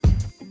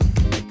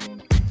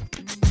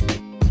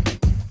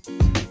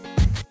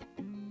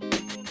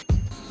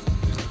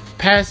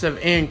passive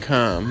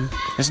income.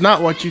 It's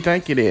not what you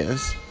think it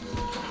is.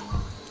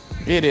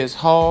 It is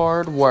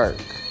hard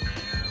work.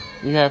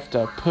 You have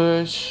to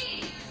push,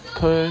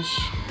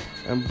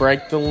 and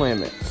break the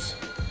limits.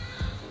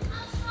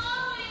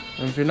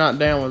 And if you're not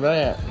down with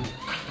that,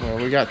 well,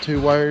 we got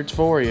 2 words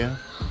for you.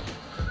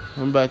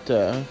 But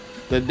the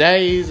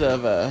days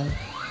of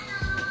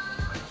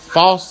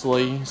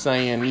falsely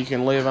saying you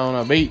can live on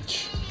a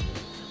beach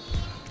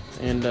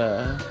and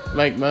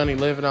make money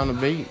living on a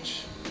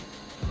beach.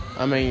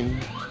 I mean,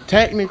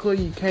 technically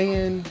you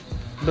can,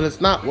 but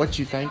it's not what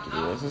you think it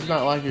is. It's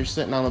not like you're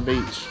sitting on a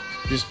beach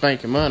just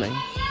making money.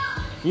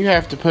 You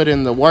have to put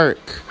in the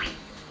work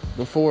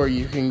before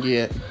you can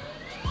get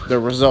the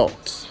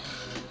results.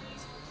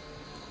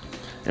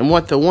 And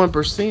what the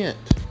 1%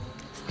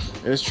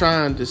 is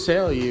trying to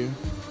sell you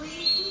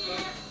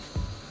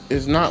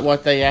is not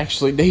what they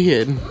actually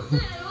did.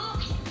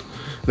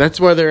 That's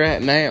where they're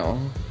at now.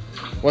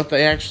 What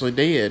they actually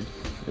did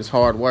is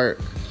hard work.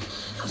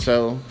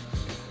 So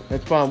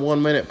that's why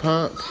 1 minute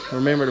pump.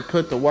 Remember to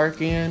put the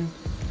work in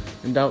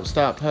and don't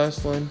stop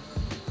hustling.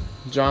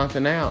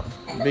 Jonathan out.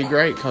 Be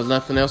great, because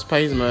nothing else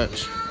pays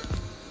much.